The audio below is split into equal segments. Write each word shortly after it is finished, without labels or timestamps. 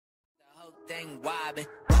thing wobbin',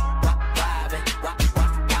 wobbin',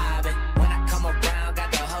 wobbin'. When I come around,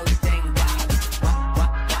 got the whole thing wobbin',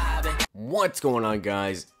 wobbin'. What's going on,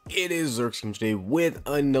 guys? It is Zirksee today with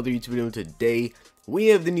another YouTube video. Today we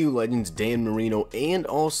have the new legends Dan Marino and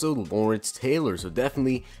also Lawrence Taylor, so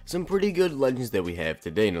definitely some pretty good legends that we have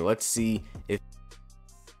today. Now let's see if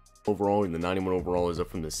overall the 91 overall is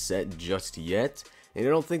up from the set just yet, and I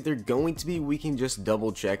don't think they're going to be. We can just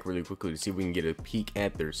double check really quickly to see if we can get a peek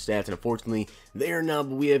at their stats, and unfortunately they are not.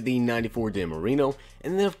 But we have the 94 Dan Marino,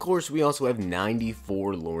 and then of course we also have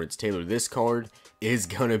 94 Lawrence Taylor. This card is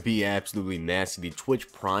gonna be absolutely nasty. The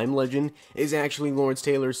Twitch Prime legend is actually Lawrence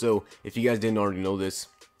Taylor, so if you guys didn't already know this,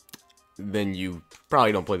 then you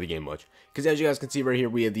probably don't play the game much. Because as you guys can see right here,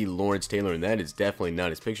 we have the Lawrence Taylor, and that is definitely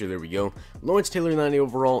not his picture. There we go. Lawrence Taylor 90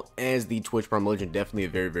 overall as the Twitch Prime legend. Definitely a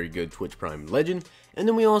very, very good Twitch Prime legend. And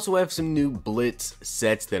then we also have some new Blitz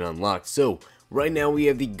sets that unlocked. So right now we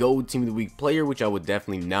have the Gold Team of the Week player, which I would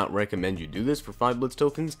definitely not recommend you do this for 5 Blitz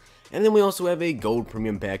tokens. And then we also have a Gold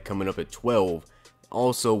Premium Pack coming up at 12.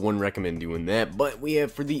 Also wouldn't recommend doing that. But we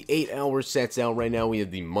have, for the 8-hour sets out right now, we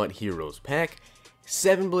have the Mud Heroes pack,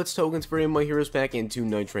 7 Blitz tokens for a My Heroes pack, and 2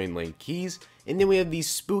 Night Train Lane keys. And then we have the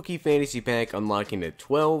Spooky Fantasy pack unlocking at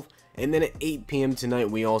 12. And then at 8 p.m. tonight,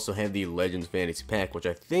 we also have the Legends Fantasy pack, which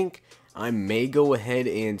I think I may go ahead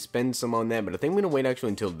and spend some on that. But I think I'm going to wait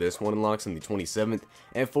actually until this one unlocks on the 27th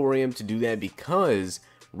at 4 a.m. to do that, because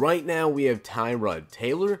right now we have Tyrod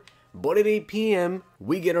Taylor. But at 8 p.m.,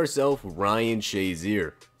 we get ourselves Ryan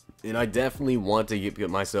Shazier. And I definitely want to get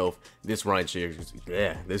myself this Ryan Shazier,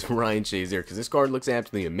 because this card looks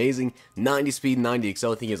absolutely amazing. 90 speed, 90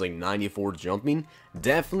 excel, I think he has like 94 jumping.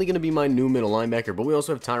 Definitely going to be my new middle linebacker. But we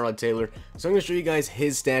also have Tyrod Taylor, so I'm going to show you guys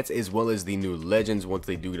his stats as well as the new legends once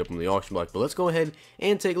they do get up on the auction block. But let's go ahead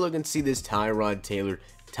and take a look and see this Tyrod Taylor,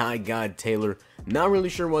 Ty God Taylor. Not really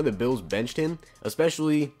sure why the Bills benched him,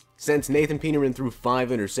 especially since Nathan Peterman threw 5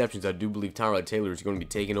 interceptions. I do believe Tyrod Taylor is going to be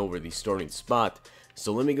taking over the starting spot.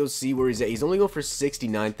 So let me go see where he's at. He's only going for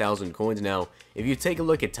 69,000 coins. Now, if you take a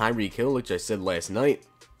look at Tyreek Hill, which I said last night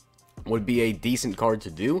would be a decent card to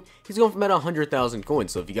do, he's going from about 100,000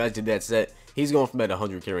 coins. So if you guys did that set, he's going from about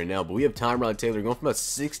 100k right now. But we have Tyrod Taylor going from about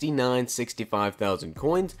 65,000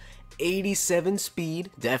 coins, 87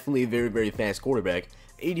 speed, definitely a very, very fast quarterback.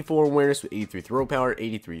 84 awareness with 83 throw power,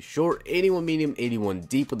 83 short, 81 medium, 81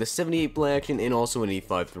 deep with a 78 play action, and also an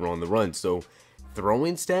 85 throw on the run. So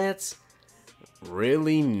throwing stats,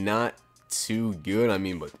 really not too good. I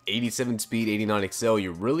mean, but 87 speed, 89 excel,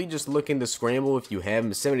 you're really just looking to scramble if you have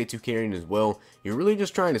him. 72 carrying as well. You're really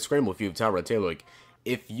just trying to scramble if you have Tyrod Taylor. Like,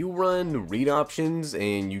 if you run read options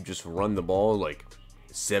and you just run the ball like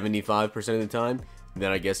 75% of the time, then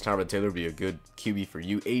I guess Tyrod Taylor would be a good QB for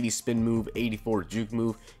you. 80 spin move, 84 juke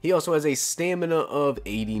move. He also has a stamina of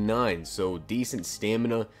 89, so decent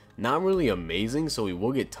stamina. Not really amazing, so he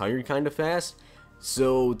will get tired kind of fast.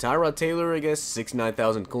 So Tyrod Taylor, I guess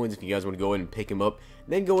 69,000 coins if you guys want to go ahead and pick him up.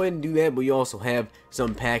 Then go ahead and do that, but you also have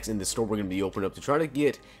some packs in the store we're going to be opening up to try to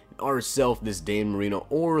get ourselves this Dan Marino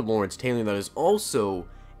or Lawrence Taylor. That is also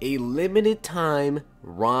a limited time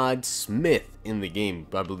Rod Smith in the game,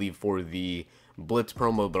 I believe, for the Blitz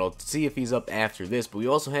promo, but I'll see if he's up after this. But we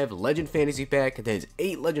also have Legend Fantasy Pack, contains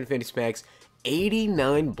 8 Legend Fantasy Packs,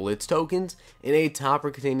 89 Blitz tokens, and a topper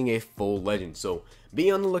containing a full legend. So be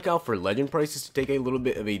on the lookout for legend prices to take a little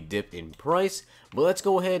bit of a dip in price. But let's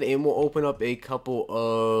go ahead and we'll open up a couple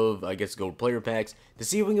of, I guess, gold player packs to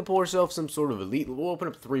see if we can pull ourselves some sort of elite. We'll open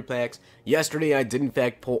up 3 packs. Yesterday I did in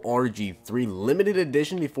fact pull RG3 limited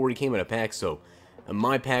edition before he came in a pack, so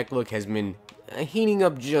my pack look has been heating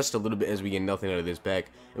up just a little bit as we get nothing out of this pack,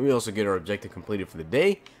 and we also get our objective completed for the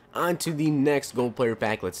day. On to the next gold player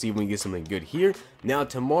pack. Let's see if we can get something good here. Now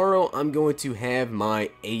tomorrow I'm going to have my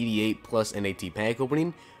 88 plus NAT pack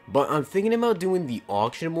opening, but I'm thinking about doing the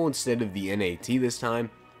auctionable instead of the NAT this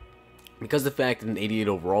time, because the fact that an 88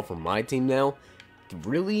 overall for my team now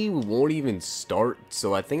really won't even start.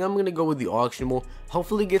 So I think I'm going to go with the auctionable,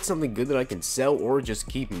 hopefully get something good that I can sell or just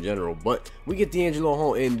keep in general. But we get D'Angelo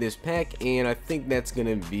Hall in this pack, and I think that's going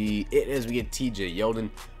to be it as we get TJ Yeldon.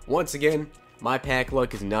 Once again, my pack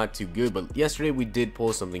luck is not too good, but yesterday we did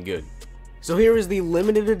pull something good. So here is the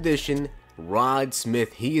limited edition Rod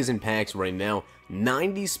Smith. He is in packs right now.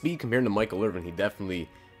 90 speed compared to Michael Irvin. He definitely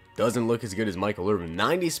doesn't look as good as Michael Irvin.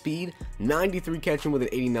 90 speed, 93 catching with an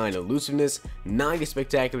 89 elusiveness, 90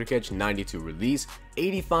 spectacular catch, 92 release,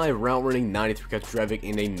 85 route running, 93 catch traffic,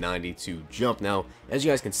 and a 92 jump. Now, as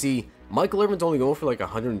you guys can see, Michael Irvin's only going for like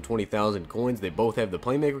 120,000 coins. They both have the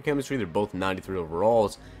playmaker chemistry. They're both 93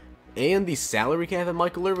 overalls. And the salary cap at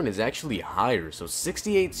Michael Irvin is actually higher, so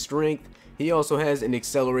 68 strength. He also has an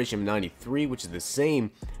acceleration of 93, which is the same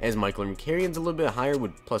as Michael Irvin. Carrying's a little bit higher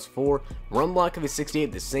with +4. Run block of a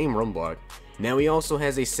 68, the same run block. Now he also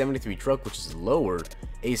has a 73 truck, which is lower.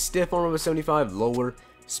 A stiff arm of a 75, lower.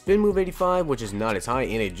 Spin move 85, which is not as high.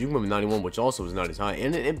 And a juke move of 91, which also is not as high.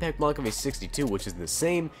 And an impact block of a 62, which is the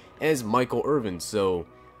same as Michael Irvin. So,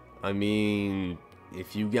 I mean,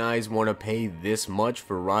 if you guys want to pay this much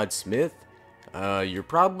for Rod Smith, you're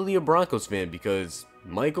probably a Broncos fan, because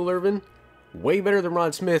Michael Irvin, way better than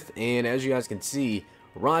Rod Smith. And as you guys can see,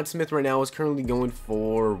 Rod Smith right now is currently going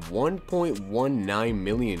for 1.19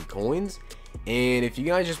 million coins. And if you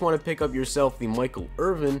guys just want to pick up yourself the Michael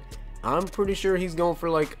Irvin, I'm pretty sure he's going for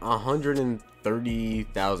like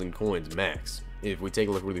 130,000 coins max. If we take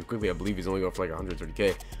a look really quickly, I believe he's only going for like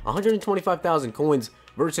 130k. 125,000 coins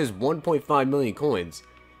versus 1.5 million coins.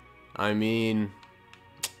 I mean,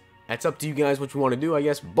 that's up to you guys what you want to do, I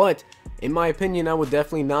guess. But in my opinion, I would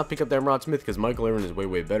definitely not pick up that Rod Smith, because Michael Irvin is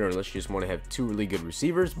way better unless you just want to have two really good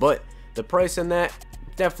receivers. But the price on that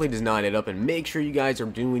definitely does not add up. And make sure you guys are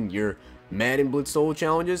doing your Madden Blitz solo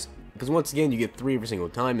challenges, because once again, you get 3 every single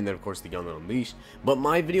time, and then of course the Gun Unleashed. But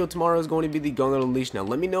my video tomorrow is going to be the Gun Unleashed. Now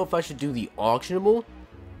let me know if I should do the auctionable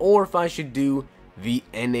or if I should do the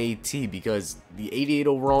NAT, because the 88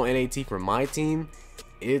 overall NAT for my team,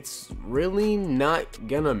 it's really not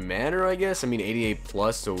gonna matter, I guess. I mean, 88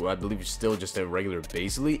 plus, so I believe it's still just a regular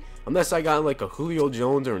base elite. Unless I got like a Julio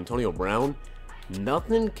Jones or Antonio Brown,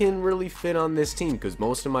 nothing can really fit on this team, because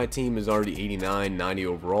most of my team is already 89, 90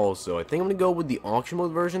 overall. So I think I'm gonna go with the auction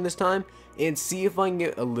mode version this time and see if I can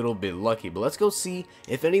get a little bit lucky. But let's go see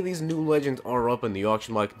if any of these new legends are up in the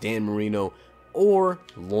auction, like Dan Marino or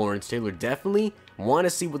Lawrence Taylor. Definitely want to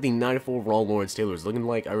see what the 94 overall Lawrence Taylor is looking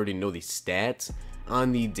like. I already know the stats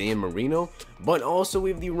on the Dan Marino, but also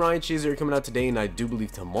we have the Ryan Shazier coming out today, and I do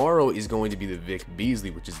believe tomorrow is going to be the Vic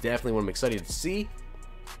Beasley, which is definitely what I'm excited to see.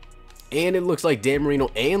 And it looks like Dan Marino,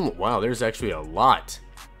 and wow, there's actually a lot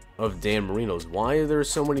of Dan Marinos. Why are there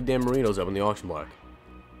so many Dan Marinos up in the auction block?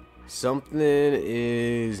 Something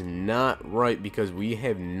is not right, because we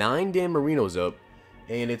have 9 Dan Marinos up,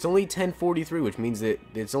 and it's only 10:43, which means that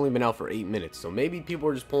it's only been out for 8 minutes. So maybe people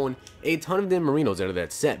are just pulling a ton of Dan Marinos out of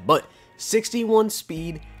that set. But 61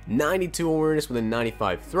 speed, 92 awareness with a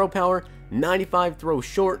 95 throw power, 95 throw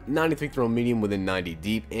short, 93 throw medium with a 90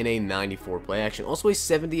 deep, and a 94 play action. Also a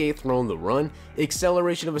 78 throw on the run,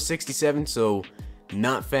 acceleration of a 67, so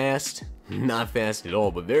not fast at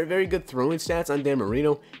all, but very good throwing stats on Dan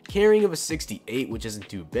Marino. Carrying of a 68, which isn't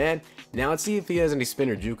too bad. Now let's see if he has any spin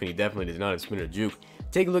or juke, and he definitely does not have spin or juke.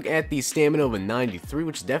 Take a look at the stamina of a 93,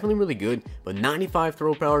 which is definitely really good, but 95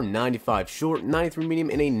 throw power, 95 short, 93 medium,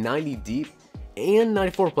 and a 90 deep, and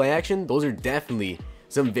 94 play action. Those are definitely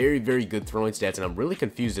some very good throwing stats, and I'm really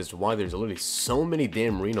confused as to why there's literally so many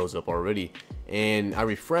Dan Marinos up already. And I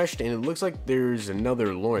refreshed, and it looks like there's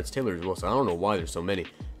another Lawrence Taylor as well, so I don't know why there's so many.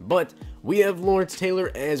 But we have Lawrence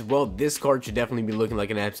Taylor as well. This card should definitely be looking like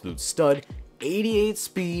an absolute stud. 88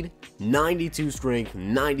 speed, 92 strength,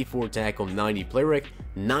 94 tackle, 90 play rec,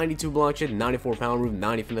 92 block shed, 94 power move,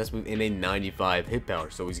 90 finesse move, and a 95 hit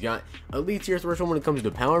power. So he's got elite tier threshold when it comes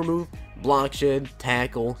to power move, block shed,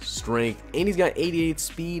 tackle, strength, and he's got 88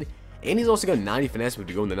 speed, and he's also got 90 finesse move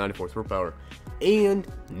to go in the 94 throw power, and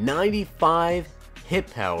 95 hit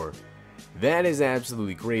power. That is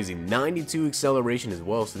absolutely crazy. 92 acceleration as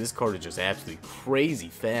well, so this card is just absolutely crazy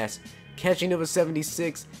fast. Catching of a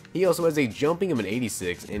 76. He also has a jumping of an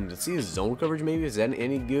 86. And to see his zone coverage, maybe, is that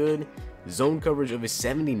any good? Zone coverage of a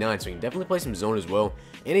 79, so he can definitely play some zone as well.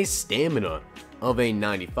 And a stamina of a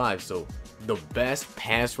 95. So the best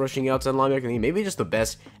pass rushing outside linebacker, maybe just the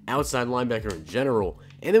best outside linebacker in general.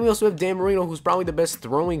 And then we also have Dan Marino, who's probably the best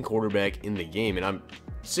throwing quarterback in the game. And I'm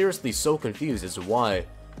seriously so confused as to why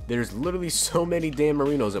there's literally so many Dan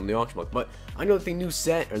Marinos up in the auction block. But I know that the new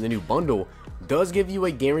set, or the new bundle, does give you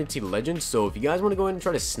a guaranteed legend. So if you guys want to go ahead and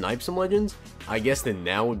try to snipe some legends, I guess then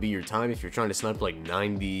now would be your time if you're trying to snipe like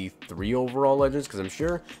 93 overall legends, because I'm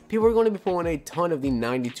sure people are going to be pulling a ton of the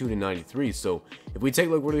 92 to 93. So if we take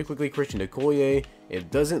a look really quickly, Christian Okoye,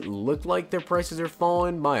 it doesn't look like their prices are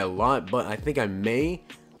falling by a lot, but I think I may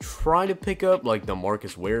try to pick up like the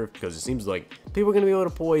Marcus Ware, because it seems like people are going to be able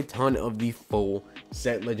to pull a ton of the full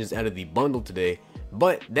set legends out of the bundle today.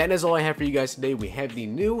 But that is all I have for you guys today. We have the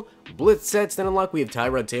new Blitz sets that unlock. We have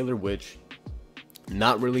Tyrod Taylor, which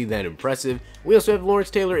not really that impressive. We also have Lawrence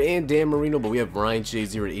Taylor and Dan Marino, but we have Ryan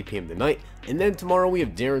Shazier at 8 p.m. tonight. And then tomorrow we have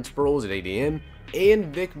Darren Sproles at 8 a.m. and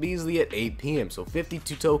Vic Beasley at 8 p.m. So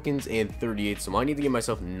 52 tokens and 38. So I need to get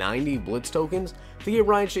myself 90 Blitz tokens to get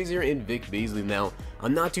Ryan Shazier and Vic Beasley. Now,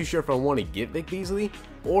 I'm not too sure if I want to get Vic Beasley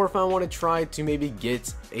or if I want to try to maybe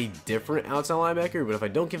get a different outside linebacker. But if I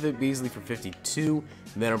don't get Vic Beasley for 52,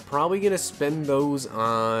 then I'm probably going to spend those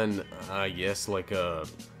on, I guess, like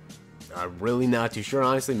I'm really not too sure,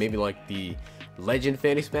 honestly. Maybe like the Legend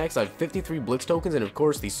Fantasy Packs. I have 53 Blitz tokens, and of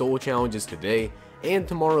course the solo challenges today and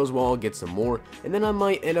tomorrow as well. I'll get some more, and then I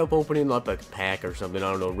might end up opening up a pack or something.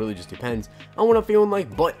 I don't know, it really just depends on what I'm feeling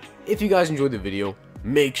like. But if you guys enjoyed the video,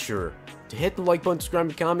 make sure to hit the like button, subscribe,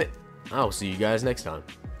 and comment. I'll see you guys next time.